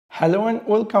Hello and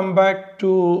welcome back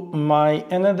to my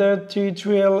another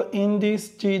tutorial. In this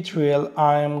tutorial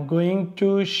I am going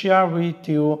to share with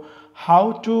you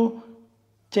how to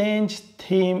change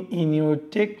theme in your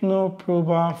TECNO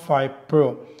Pova 5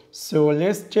 Pro. So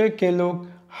let's take a look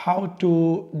how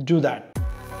to do that.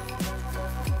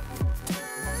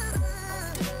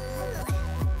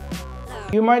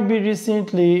 You might be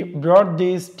recently bought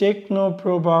this TECNO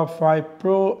Pova 5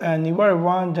 Pro and you are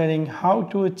wondering how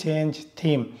to change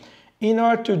theme. In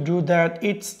order to do that,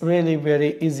 it's really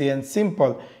very easy and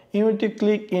simple. You need to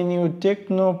click in your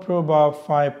TECNO Pova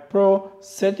 5 Pro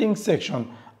settings section.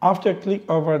 After click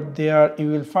over there,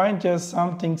 you will find just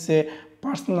something say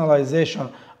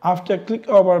personalization. After click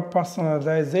over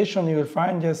personalization, you will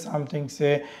find just something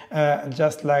say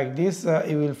just like this.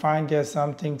 You will find just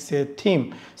something say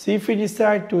theme. So if you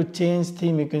decide to change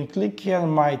theme, you can click here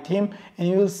my theme and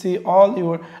you will see all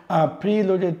your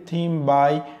preloaded theme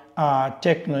by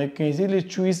TECNO. You can easily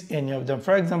choose any of them.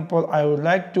 For example, I would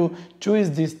like to choose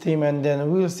this theme and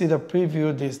then we will see the preview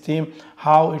of this theme,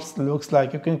 how it looks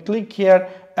like. You can click here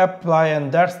apply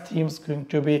and that theme is going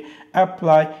to be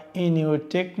applied in your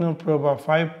TECNO Pova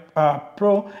 5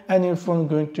 Pro and your phone is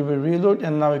going to be reload.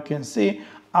 And now you can see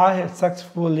I have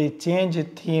successfully changed a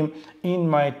theme in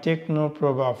my TECNO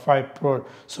Pova 5 Pro,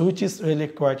 so which is really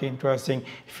quite interesting.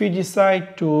 If you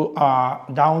decide to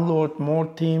download more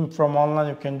theme from online,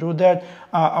 you can do that,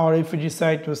 or if you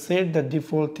decide to set the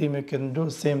default theme, you can do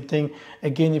the same thing.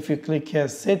 Again, if you click here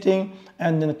setting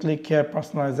and then click here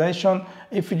personalization.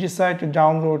 If you decide to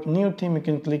download new theme, you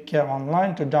can click here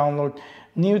online to download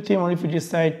new theme, or if you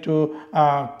decide to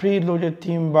preloaded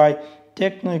theme by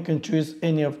TECNO, you can choose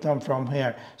any of them from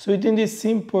here. So within this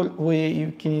simple way,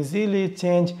 you can easily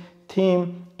change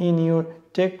theme in your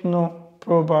TECNO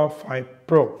Pova 5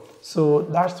 Pro. So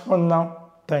that's for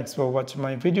now. Thanks for watching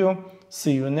my video.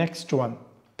 See you next one.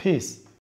 Peace.